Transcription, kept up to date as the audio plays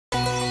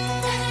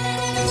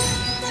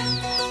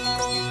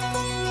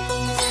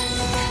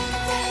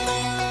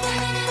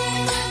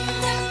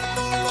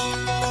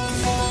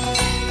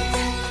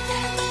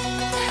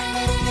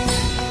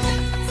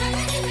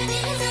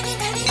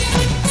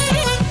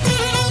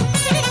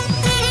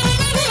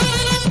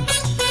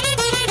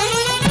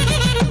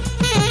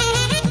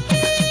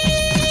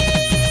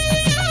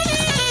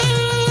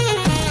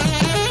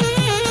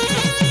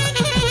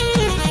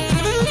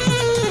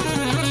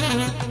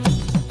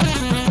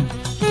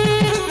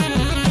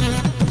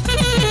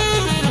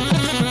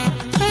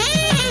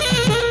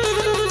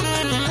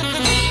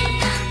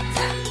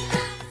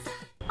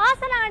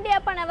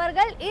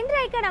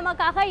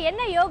நமக்காக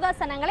என்ன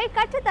யோகாசனங்களை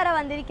கற்றுத்தர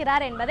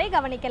வந்திருக்கிறார் என்பதை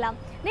கவனிக்கலாம்.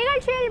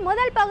 நிகழ்ச்சியில்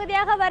முதல்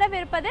பகுதியாக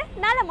வரவிருப்பது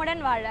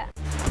நலமுடன் வாழ.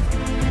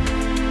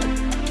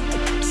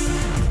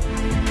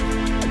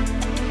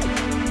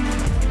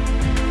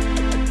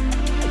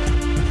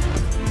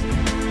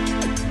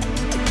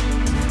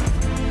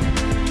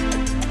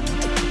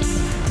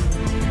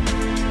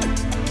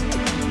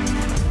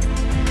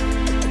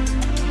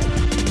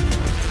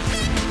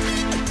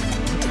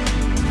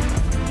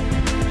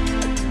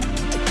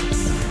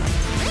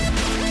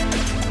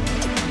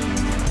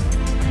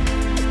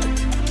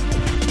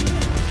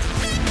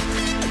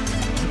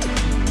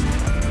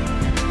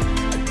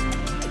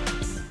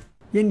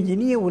 என்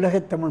இனிய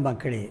உலகத் தமிழ்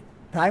மக்களே,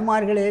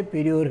 தாய்மார்களே,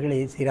 பெரியோர்களே,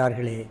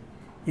 சிறார்களே,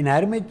 என்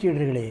அருமைச்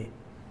சீடர்களே,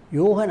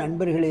 யோக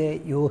நண்பர்களே,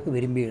 யோக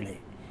விரும்பிகளே,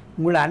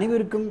 உங்கள்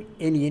அனைவருக்கும்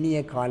என்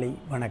இனிய காலை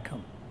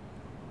வணக்கம்.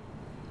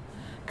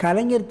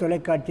 கலைஞர்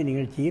தொலைக்காட்சி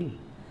நிகழ்ச்சியில்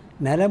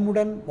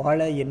நலமுடன்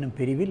வாழ என்னும்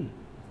பிரிவில்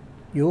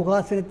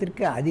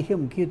யோகாசனத்திற்கு அதிக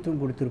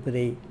முக்கியத்துவம்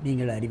கொடுத்திருப்பதை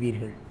நீங்கள்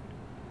அறிவீர்கள்.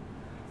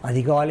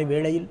 அதிகாலை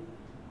வேளையில்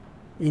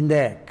இந்த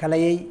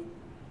கலையை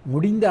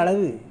முடிந்த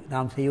அளவு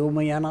நாம்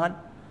செய்வோமையானால்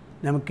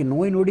நமக்கு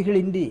நோய்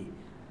நொடிகளின்றி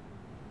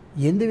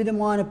எந்த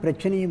விதமான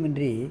பிரச்சனையும்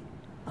இன்றி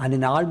அந்த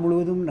நாள்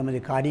முழுவதும் நமது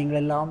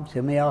காரியங்களெல்லாம்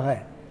செம்மையாக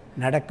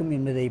நடக்கும்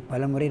என்பதை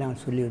பலமுறை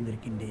நான் சொல்லி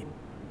வந்திருக்கின்றேன்.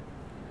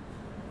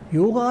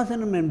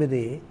 யோகாசனம்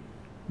என்பது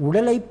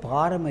உடலை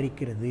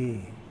பாரமரிக்கிறது,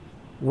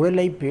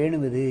 உடலை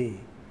பேணுவது,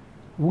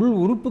 உள்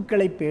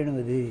உறுப்புக்களை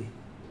பேணுவது,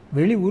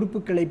 வெளி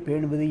உறுப்புக்களை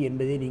பேணுவது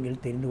என்பதை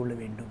நீங்கள் தெரிந்து கொள்ள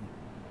வேண்டும்.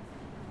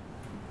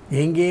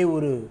 எங்கே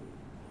ஒரு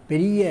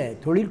பெரிய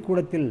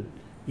தொழிற்கூடத்தில்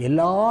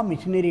எல்லா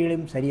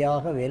மிஷினரிகளும்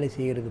சரியாக வேலை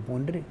செய்கிறது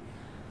போன்று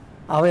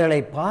அவைகளை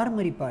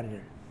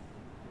பாரமரிப்பார்கள்,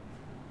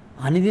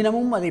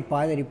 அனுதினமும் அதை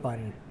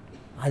பாதரிப்பார்கள்.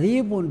 அதே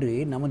போன்று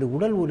நமது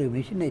உடல் ஒரு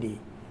மிஷினரி,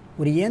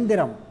 ஒரு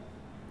இயந்திரம்.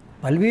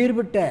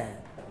 பல்வேறுபட்ட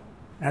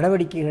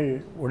நடவடிக்கைகள்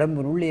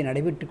உடம்பினுள்ளே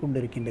நடைபெற்று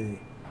கொண்டிருக்கின்றது.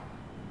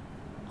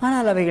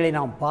 ஆனால் அவைகளை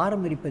நாம்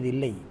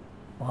பாரமரிப்பதில்லை.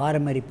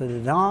 பாரமரிப்பது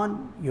தான்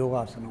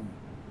யோகாசனம்.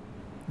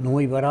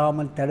 நோய்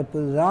வராமல்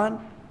தடுப்பது தான்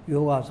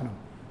யோகாசனம்.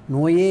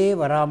 நோயே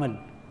வராமல்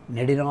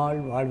நெடுநாள்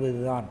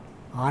வாழ்வதுதான்,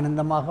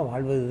 ஆனந்தமாக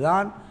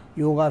வாழ்வதுதான்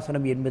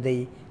யோகாசனம் என்பதை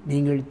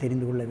நீங்கள்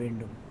தெரிந்து கொள்ள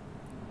வேண்டும்.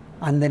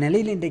 அந்த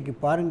நிலையில் இன்றைக்கு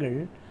பாருங்கள்,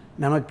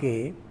 நமக்கு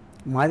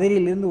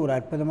மதுரையிலிருந்து ஒரு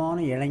அற்புதமான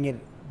இளைஞர்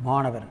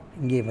மாணவர்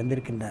இங்கே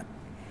வந்திருக்கின்றார்.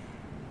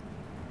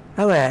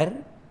 அவர்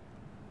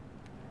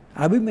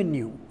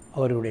அபிமன்யு,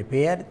 அவருடைய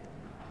பெயர்.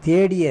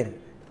 தேர்ட் இயர்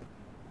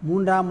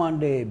 3ஆம்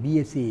ஆண்டு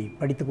பிஎஸ்சி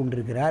படித்து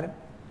கொண்டிருக்கிறார்.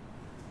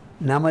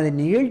 நமது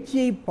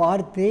நிகழ்ச்சியை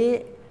பார்த்தே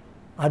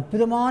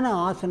அற்புதமான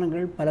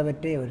ஆசனங்கள்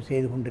பலவற்றை அவர்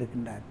செய்து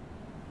கொண்டிருக்கின்றார்.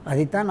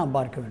 அதைத்தான் நாம்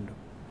பார்க்க வேண்டும்.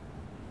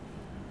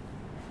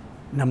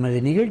 நமது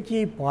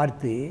நிகழ்ச்சியை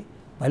பார்த்து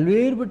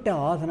பல்வேறுபட்ட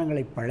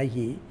ஆசனங்களை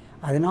பழகி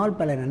அதனால்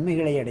பல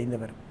நன்மைகளை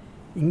அடைந்தவர்.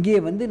 இங்கே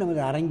வந்து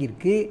நமது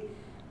அரங்கிற்கு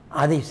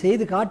அதை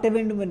செய்து காட்ட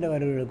வேண்டும்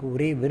என்றவர்களுக்கு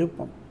ஒரே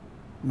விருப்பம்.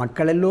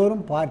 மக்கள்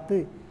எல்லோரும் பார்த்து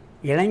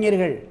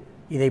இளைஞர்கள்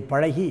இதை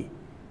பழகி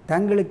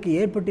தங்களுக்கு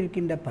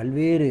ஏற்பட்டிருக்கின்ற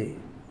பல்வேறு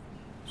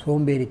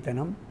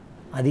சோம்பேறித்தனம்,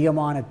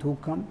 அதிகமான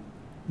தூக்கம்,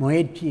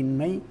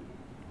 முயற்சியின்மை,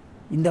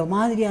 இந்த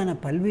மாதிரியான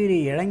பல்வேறு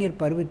இளைஞர்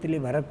பருவத்திலே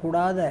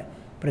வரக்கூடாத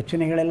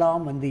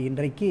பிரச்சனைகளெல்லாம் வந்து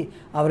இன்றைக்கு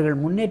அவர்கள்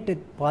முன்னேற்ற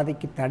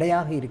பாதைக்கு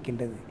தடையாக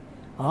இருக்கின்றது.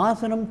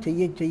 ஆசனம்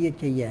செய்ய செய்ய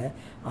செய்ய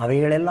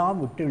அவைகளெல்லாம்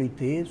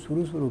விட்டொழித்து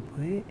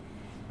சுறுசுறுப்பு,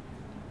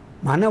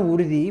 மன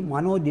உறுதி,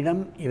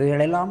 மனோதிடம்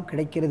இவைகளெல்லாம்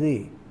கிடைக்கிறது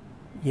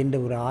என்ற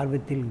ஒரு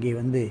ஆர்வத்தில் இங்கே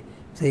வந்து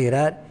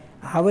செய்கிறார்.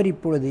 அவர்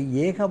இப்பொழுது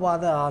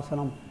ஏகபாத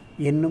ஆசனம்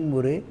என்னும்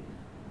ஒரு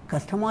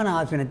கஷ்டமான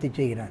ஆசனத்தை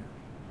செய்கிறார்.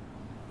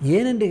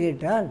 ஏனென்று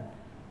கேட்டால்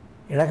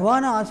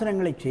இலகுவான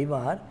ஆசனங்களை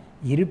செய்வார்.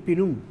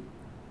 இருப்பினும்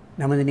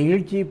நமது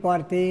நிகழ்ச்சியை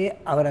பார்த்தே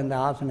அவர் அந்த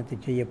ஆசனத்தை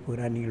செய்ய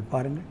போகிறார். நீங்கள்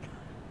பாருங்கள்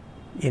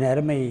என்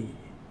அருமை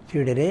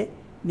சீடரே,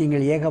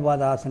 நீங்கள்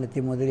ஏகபாத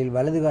ஆசனத்தை முதலில்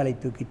வலது காலை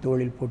தூக்கி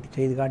தோளில் போட்டு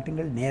செய்து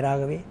காட்டுங்கள்.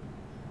 நேராகவே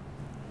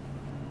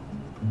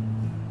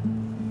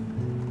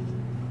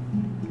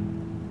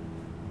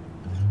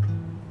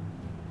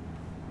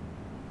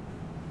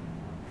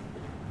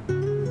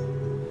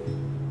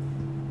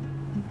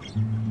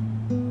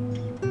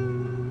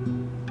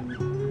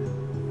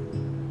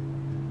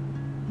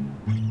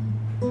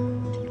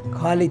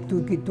காலை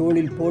தூக்கி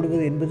தோளில்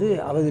போடுவது என்பது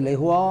அவது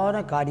லகுவான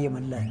காரியம்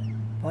அல்ல.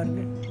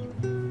 பாருங்கள்,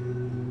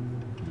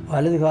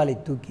 வலது காலை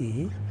தூக்கி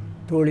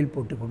தோளில்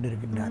போட்டு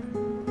கொண்டிருக்கின்றார்.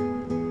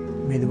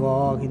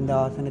 மெதுவாக இந்த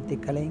ஆசனத்தை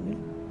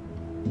கலையுங்கள்.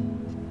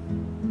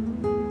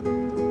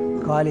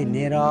 காலை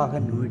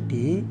நேராக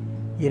நீட்டி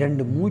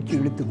 2 மூச்சு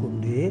இழுத்து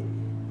கொண்டு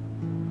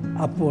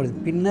அப்பொழுது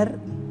பின்னர்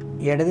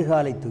இடது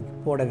காலை தூக்கி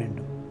போட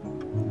வேண்டும்.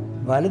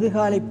 வலது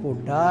காலை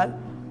போட்டால்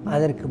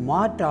அதற்கு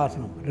மாற்று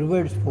ஆசனம்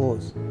ரிவர்ஸ்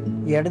போஸ்,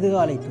 இடது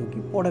காலை தூக்கி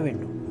போட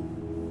வேண்டும்.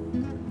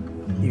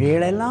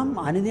 இவைகளெல்லாம்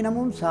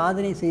அனுதினமும்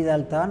சாதனை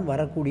செய்தால்தான்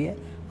வரக்கூடிய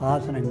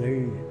ஆசனங்கள்.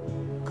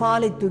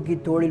 காலை தூக்கி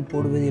தோளில்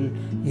போடுவதில்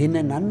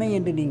என்ன நன்மை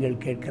என்று நீங்கள்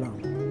கேட்கலாம்.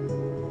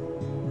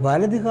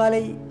 வலது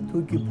காலை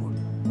தூக்கி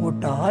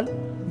போட்டால்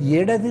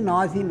இடது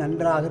நாசி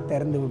நன்றாக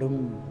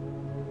திறந்துவிடும்.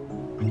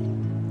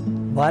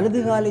 வலது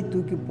காலை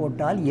தூக்கி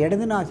போட்டால்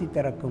இடது நாசி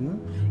திறக்கும்,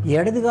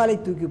 இடது காலை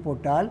தூக்கி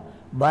போட்டால்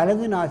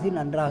வலது நாசி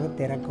நன்றாக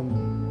திறக்கும்.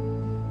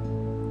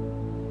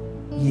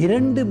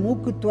 2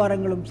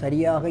 மூக்குத்துவாரங்களும்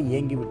சரியாக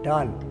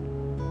இயங்கிவிட்டால்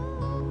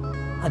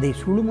அதை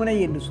சுழுமுனை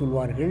என்று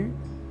சொல்வார்கள்.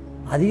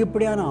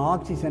 அதிகப்படியான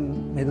ஆக்சிஜன்,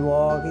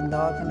 மெதுவாக இந்த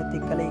ஆசனத்தை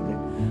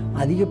கலையுங்கள்,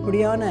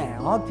 அதிகப்படியான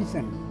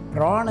ஆக்சிஜன்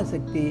பிராண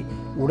சக்தி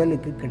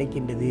உடலுக்கு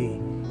கிடைக்கின்றது.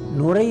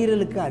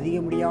 நுரையீரலுக்கு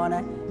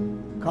அதிகப்படியான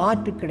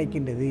காற்று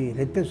கிடைக்கின்றது,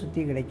 இரத்த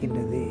சுத்தி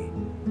கிடைக்கின்றது.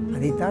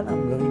 அதைத்தான்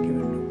நாம் கவனிக்க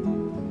வேண்டும்.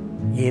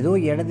 ஏதோ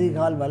இடது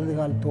கால் வலது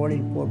கால்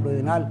தோளில்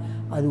போடுவதனால்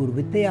அது ஒரு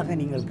வித்தையாக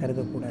நீங்கள்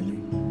கருதக்கூடாது.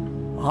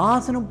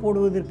 ஆசனம்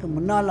போடுவதற்கு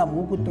முன்னால் நாம்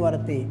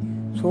மூக்குத்துவாரத்தை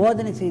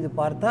சோதனை செய்து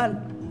பார்த்தால்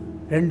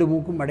 2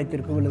 மூக்கும்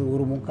அடைத்திருக்கும், அல்லது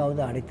ஒரு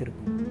மூக்காவது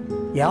அடைத்திருக்கும்.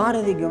 யார்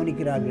அதை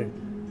கவனிக்கிறார்கள்?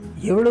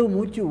 எவ்வளவு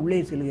மூச்சு உள்ளே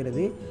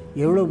செல்கிறது,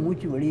 எவ்வளவு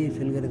மூச்சு வெளியே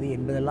செல்கிறது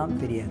என்பதெல்லாம்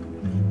தெரியாது.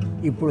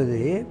 இப்பொழுது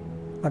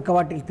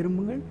பக்கவாட்டில்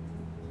திரும்புங்கள்,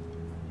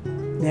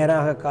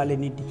 நேராக காலை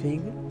நீட்டி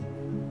செய்யுங்கள்,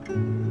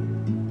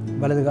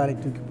 வலது காலை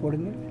தூக்கி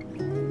போடுங்கள்.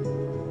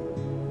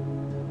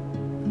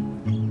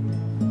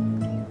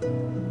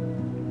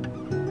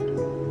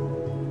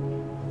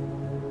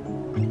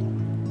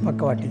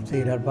 பக்கவாட்டில்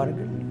செய்கிறார்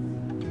பாருங்கள்.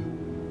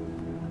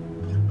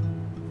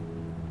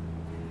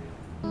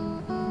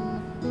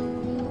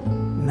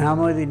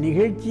 நமது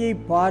நிகழ்ச்சியை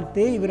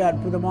பார்த்தே இவர்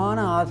அற்புதமான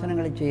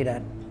ஆசனங்களை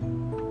செய்கிறார்.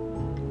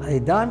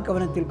 அதைத்தான்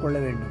கவனத்தில் கொள்ள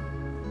வேண்டும்.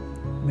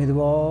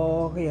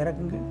 மெதுவாக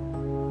இறக்குங்கள்,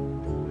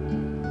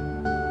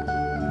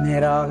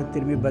 நேராக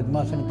திரும்பி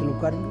பத்மாசனத்தில்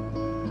உட்காருங்கள்.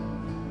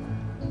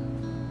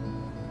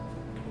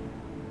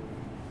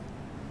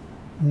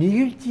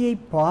 நிகழ்ச்சியை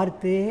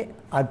பார்த்தே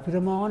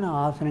அற்புதமான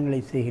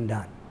ஆசனங்களை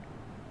செய்கின்றார்.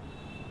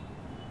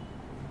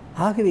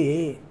 ஆகவே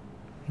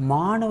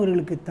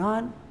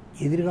மாணவர்களுக்குத்தான்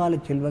எதிர்கால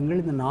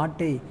செல்வங்கள், இந்த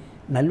நாட்டை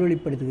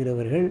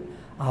நல்வழிப்படுத்துகிறவர்கள்.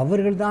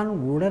 அவர்கள்தான்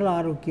உடல்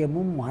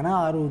ஆரோக்கியமும் மன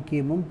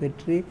ஆரோக்கியமும்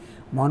பெற்று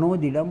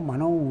மனோதிடம்,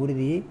 மனோ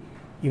உறுதி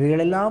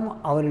இவைகளெல்லாம்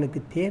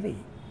அவர்களுக்கு தேவை.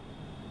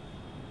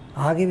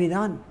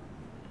 ஆகவேதான்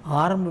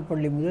ஆரம்ப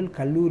பள்ளி முதல்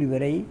கல்லூரி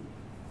வரை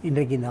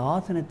இன்றைக்கு இந்த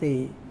ஆசனத்தை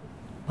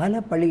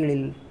பல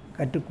பள்ளிகளில்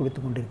கற்றுக் கொடுத்து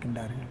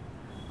கொண்டிருக்கின்றார்கள்.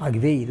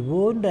 ஆகவே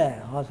இதுபோன்ற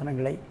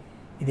ஆசனங்களை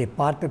இதை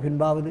பார்த்த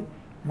பின்பாவது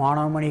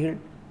மாணவமணிகள்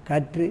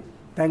கற்று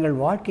தங்கள்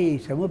வாழ்க்கையை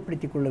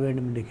சமப்படுத்தி கொள்ள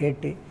வேண்டும் என்று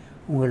கேட்டு,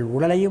 உங்கள்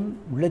உடலையும்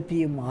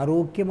உள்ளத்தையும்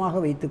ஆரோக்கியமாக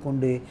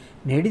வைத்துக்கொண்டு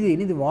நெடிது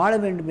இனிது வாழ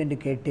வேண்டும் என்று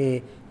கேட்டு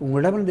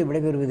உங்களிடமிருந்து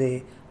விடைபெறுவது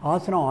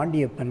ஆசனம்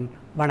ஆண்டியப்பன்.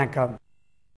 வணக்கம்.